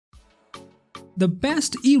The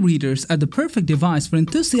best e-readers are the perfect device for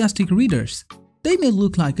enthusiastic readers. They may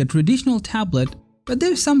look like a traditional tablet, but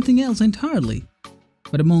they're something else entirely.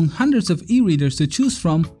 But among hundreds of e-readers to choose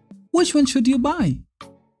from, which one should you buy?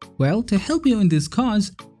 Well, to help you in this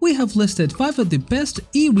cause, we have listed 5 of the best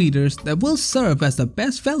e-readers that will serve as the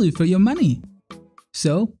best value for your money.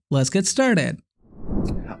 So, let's get started.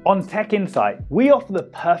 On Tech Insight, we offer the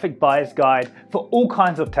perfect buyer's guide for all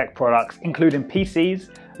kinds of tech products, including PCs,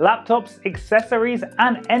 laptops, accessories,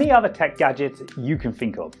 and any other tech gadgets you can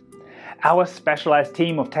think of. Our specialized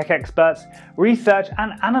team of tech experts research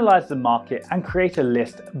and analyze the market and create a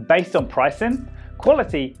list based on pricing,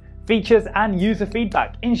 quality, features, and user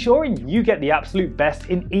feedback, ensuring you get the absolute best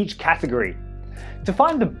in each category. To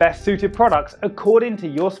find the best suited products according to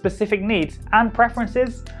your specific needs and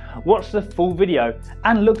preferences, watch the full video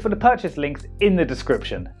and look for the purchase links in the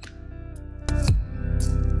description.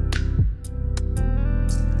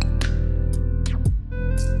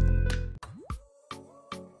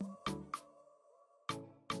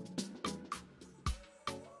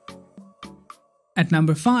 At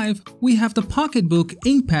number 5, we have the Pocketbook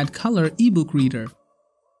InkPad Color ebook reader.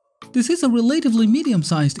 This is a relatively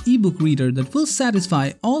medium-sized ebook reader that will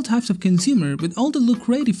satisfy all types of consumer with all the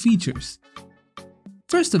lucrative features.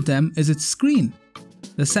 First of them is its screen.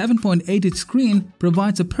 The 7.8-inch screen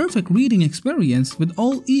provides a perfect reading experience with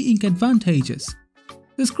all e-ink advantages.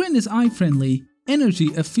 The screen is eye-friendly, energy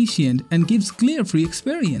efficient, and gives glare-free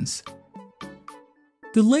experience.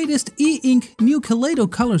 The latest e-ink new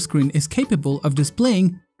Kaleido color screen is capable of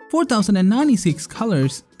displaying 4096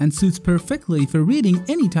 colors and suits perfectly for reading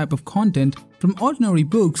any type of content from ordinary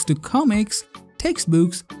books to comics,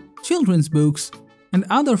 textbooks, children's books, and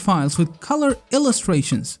other files with color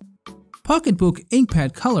illustrations. Pocketbook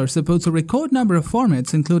InkPad Color supports a record number of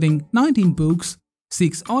formats including 19 books,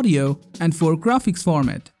 6 audio, and 4 graphics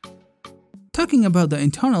format. Talking about the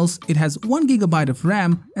internals, it has 1 GB of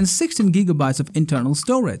RAM and 16 GB of internal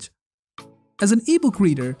storage. As an ebook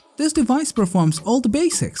reader, this device performs all the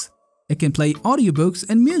basics. It can play audiobooks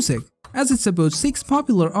and music, as it supports 6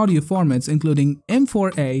 popular audio formats including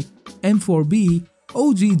M4A, M4B,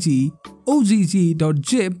 OGG,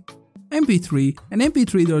 OGG.zip, MP3, and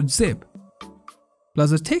MP3.zip.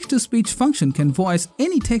 Plus, a text-to-speech function can voice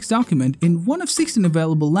any text document in one of 16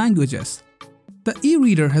 available languages. The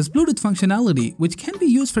e-reader has Bluetooth functionality which can be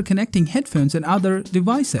used for connecting headphones and other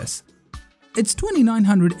devices. Its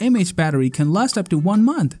 2900 mAh battery can last up to 1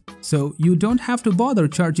 month, so you don't have to bother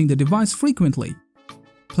charging the device frequently.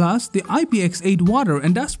 Plus, the IPX8 water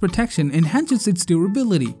and dust protection enhances its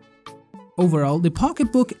durability. Overall, the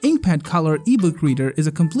Pocketbook InkPad Color ebook reader is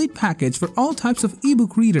a complete package for all types of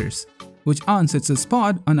ebook readers, which earns its a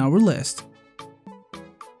spot on our list.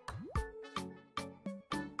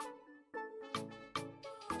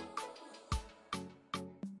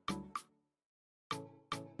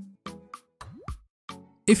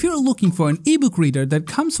 If you're looking for an ebook reader that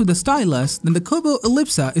comes with a stylus, then the Kobo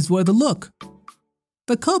Elipsa is worth a look.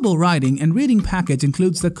 The Kobo writing and reading package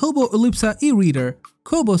includes the Kobo Elipsa e-reader,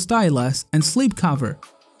 Kobo stylus, and sleep cover.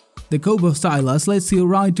 The Kobo stylus lets you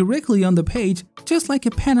write directly on the page just like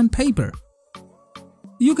a pen and paper.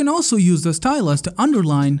 You can also use the stylus to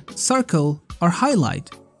underline, circle, or highlight.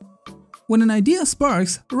 When an idea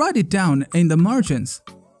sparks, write it down in the margins.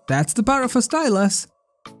 That's the power of a stylus.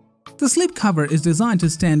 The slip cover is designed to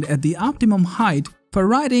stand at the optimum height for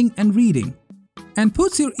writing and reading, and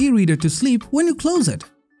puts your e-reader to sleep when you close it.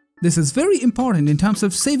 This is very important in terms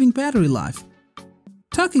of saving battery life.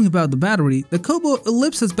 Talking about the battery, the Kobo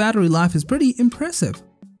Elipsa's battery life is pretty impressive.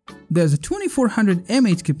 There's a 2400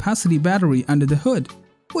 mAh capacity battery under the hood,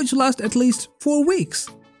 which lasts at least 4 weeks.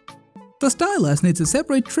 The stylus needs a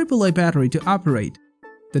separate AAA battery to operate.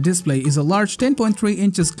 The display is a large 10.3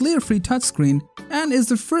 inches glare-free touchscreen and is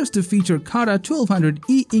the first to feature Kata 1200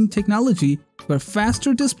 e-ink technology for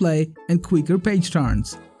faster display and quicker page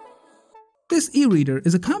turns. This e-reader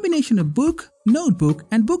is a combination of book, notebook,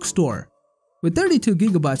 and bookstore. With 32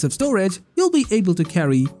 GB of storage, you'll be able to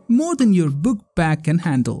carry more than your book bag can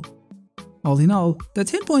handle. All in all, the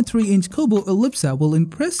 10.3-inch Kobo Elipsa will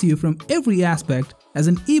impress you from every aspect as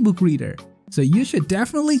an ebook reader, so you should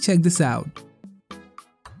definitely check this out.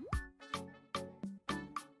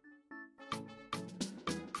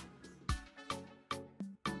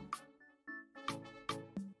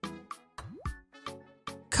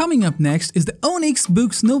 Coming up next is the Onyx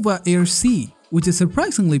Boox Nova Air C, which is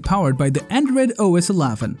surprisingly powered by the Android OS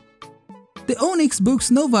 11. The Onyx Boox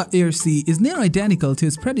Nova Air C is near identical to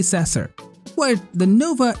its predecessor, where the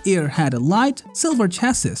Nova Air had a light silver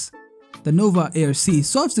chassis. The Nova Air C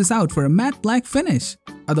swaps this out for a matte black finish,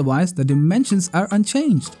 otherwise the dimensions are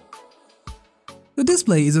unchanged. The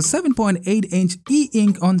display is a 7.8-inch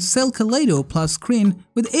e-ink on Cell Kaleido Plus screen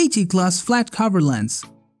with HE class flat cover lens.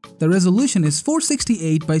 The resolution is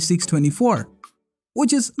 468 by 624,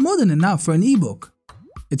 which is more than enough for an ebook.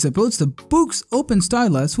 It supports the Boox open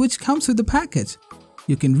stylus which comes with the package.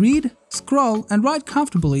 You can read, scroll and write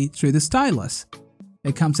comfortably through the stylus.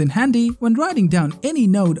 It comes in handy when writing down any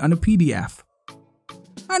note on a PDF.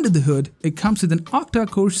 Under the hood, it comes with an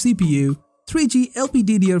octa-core CPU, 3G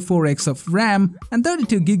LPDDR4X of RAM and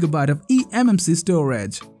 32GB of eMMC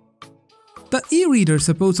storage. The e-reader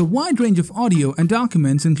supports a wide range of audio and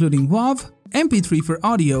documents including WAV, MP3 for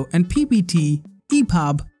audio and PPT,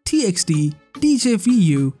 EPUB, TXT,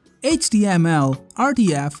 DJVU, HTML,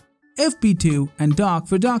 RTF, FP2 and DOC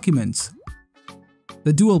for documents.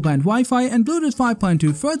 The dual-band Wi-Fi and Bluetooth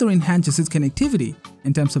 5.2 further enhances its connectivity.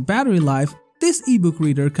 In terms of battery life, this ebook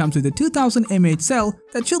reader comes with a 2000 mAh cell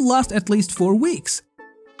that should last at least 4 weeks.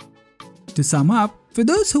 To sum up, for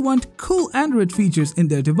those who want cool Android features in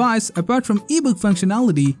their device apart from ebook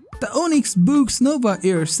functionality, the Onyx Boox Nova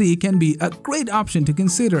Air C can be a great option to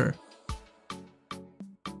consider.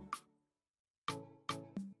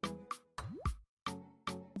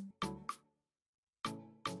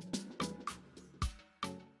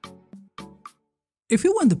 If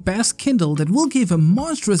you want the best Kindle that will give a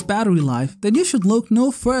monstrous battery life, then you should look no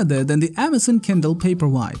further than the Amazon Kindle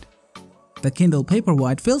Paperwhite. The Kindle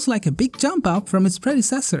Paperwhite feels like a big jump up from its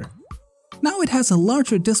predecessor. Now it has a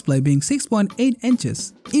larger display being 6.8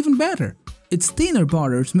 inches. Even better, its thinner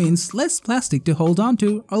borders means less plastic to hold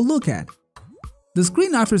onto or look at. The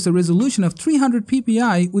screen offers a resolution of 300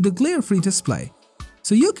 ppi with a glare-free display,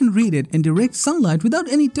 so you can read it in direct sunlight without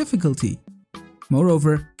any difficulty.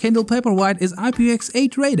 Moreover, Kindle Paperwhite is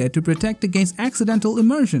IPX8 rated to protect against accidental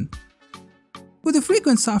immersion. With the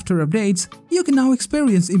frequent software updates, you can now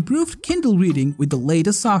experience improved Kindle reading with the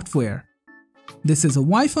latest software. This is a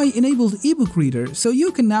Wi-Fi enabled ebook reader, so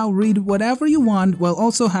you can now read whatever you want while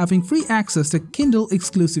also having free access to Kindle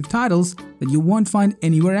exclusive titles that you won't find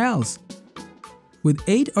anywhere else. With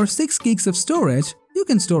 8 or 6 gigs of storage, you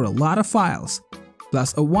can store a lot of files,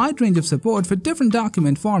 plus a wide range of support for different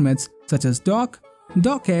document formats such as doc,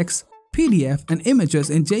 docx, PDF and images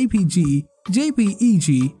in JPG,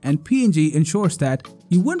 JPEG and PNG ensures that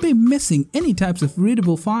you won't be missing any types of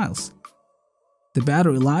readable files. The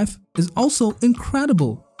battery life is also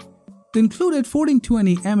incredible. The included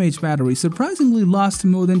 1420 mAh battery surprisingly lasts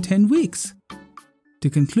more than 10 weeks. To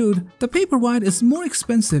conclude, the Paperwhite is more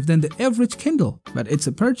expensive than the average Kindle, but it's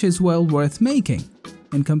a purchase well worth making.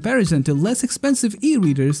 In comparison to less expensive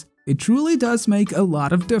e-readers, it truly does make a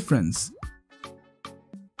lot of difference.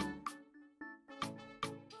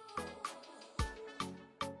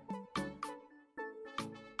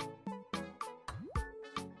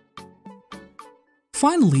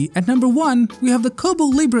 Finally, at number 1, we have the Kobo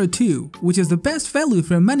Libra 2, which is the best value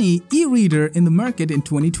for money e-reader in the market in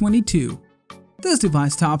 2022. This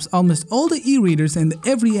device tops almost all the e-readers in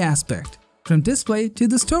every aspect, from display to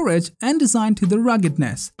the storage and design to the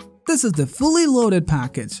ruggedness. This is the fully loaded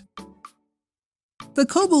package. The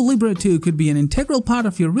Kobo Libra 2 could be an integral part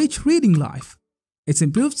of your rich reading life. Its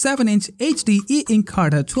improved 7-inch HD e-ink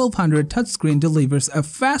Carta 1200 touchscreen delivers a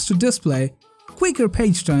faster display, quicker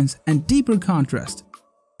page turns, and deeper contrast.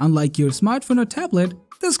 Unlike your smartphone or tablet,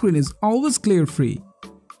 the screen is always glare-free.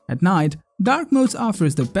 At night, dark modes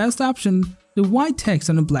offers the best option to white text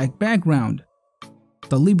on a black background.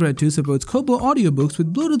 The Libra 2 supports Kobo audiobooks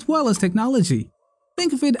with Bluetooth wireless technology.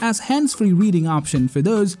 Think of it as hands-free reading option for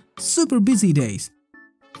those super busy days.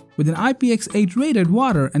 With an IPX8 rated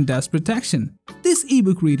water and dust protection, this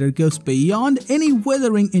ebook reader goes beyond any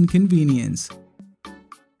weathering inconvenience.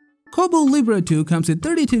 Kobo Libra 2 comes with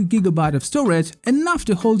 32GB of storage, enough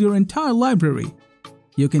to hold your entire library.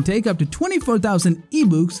 You can take up to 24,000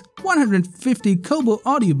 ebooks, 150 Kobo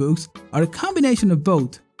audiobooks, or a combination of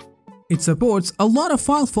both. It supports a lot of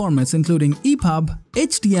file formats including EPUB,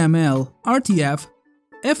 HTML, RTF,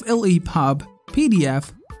 FLEPUB,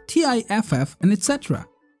 PDF, TIFF, and etc.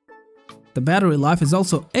 The battery life is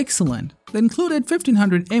also excellent. The included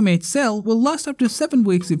 1500 mAh cell will last up to 7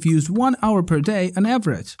 weeks if used 1 hour per day on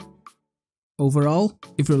average. Overall,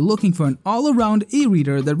 if you're looking for an all-around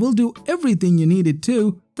e-reader that will do everything you need it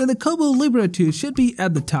to, then the Kobo Libra 2 should be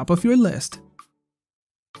at the top of your list.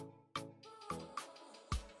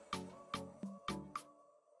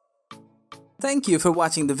 Thank you for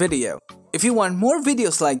watching the video. If you want more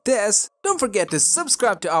videos like this, don't forget to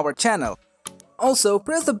subscribe to our channel. Also,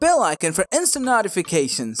 press the bell icon for instant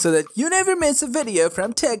notifications so that you never miss a video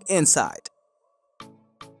from Tech Insight.